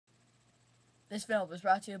This film was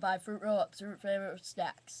brought to you by Fruit Roll-Ups, Fruit Flavored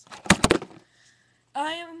Snacks.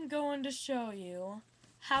 I am going to show you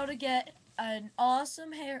how to get an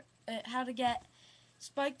awesome hair, how to get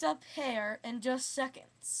spiked up hair in just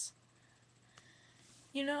seconds.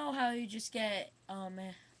 You know how you just get,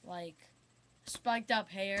 like, spiked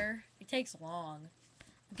up hair? It takes long.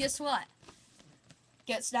 Guess what?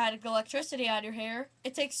 Get static electricity out of your hair.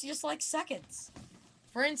 It takes just like seconds.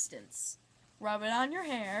 For instance, rub it on your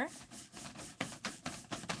hair.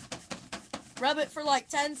 Rub it for like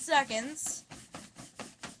 10 seconds.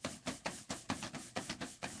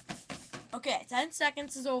 Okay, 10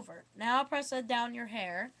 seconds is over. Now press it down your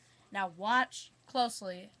hair. Now watch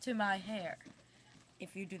closely to my hair.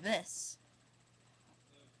 If you do this.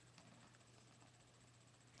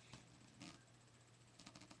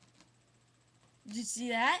 Did you see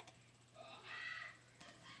that?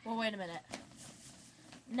 Well, wait a minute.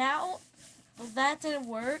 Now, that didn't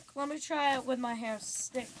work. Let me try it with my hair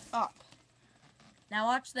stick up. Now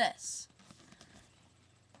watch this.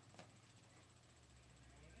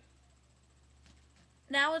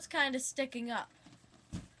 Now it's kind of sticking up.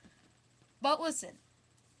 But listen,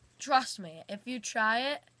 trust me, if you try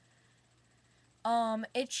it,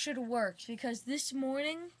 it should work. Because this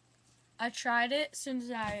morning, I tried it as soon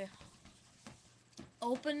as I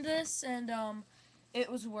opened this, and it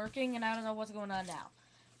was working, and I don't know what's going on now.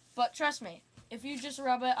 But trust me, if you just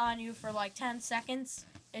rub it on you for like 10 seconds,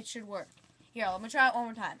 it should work. Here, let me try it one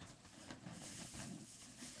more time.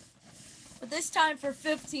 But this time for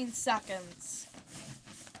 15 seconds.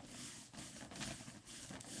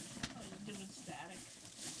 Oh, you're doing static.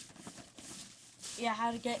 Yeah,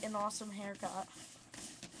 how to get an awesome haircut.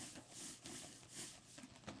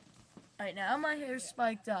 Alright, now my hair's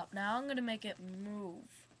spiked up. Now I'm going to make it move.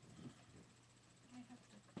 I have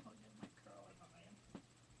to plug in my curling iron.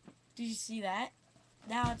 Did you see that?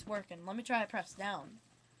 Now it's working. Let me try to press down.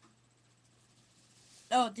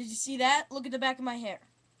 Oh, did you see that? Look at the back of my hair.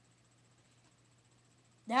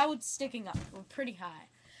 Now it's sticking up. We're pretty high.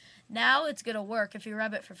 Now it's going to work if you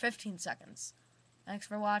rub it for 15 seconds. Thanks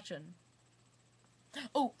for watching.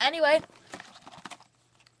 Oh, anyway,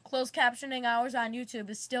 closed captioning hours on YouTube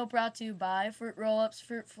is still brought to you by Fruit Roll-Ups,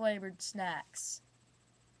 Fruit Flavored Snacks.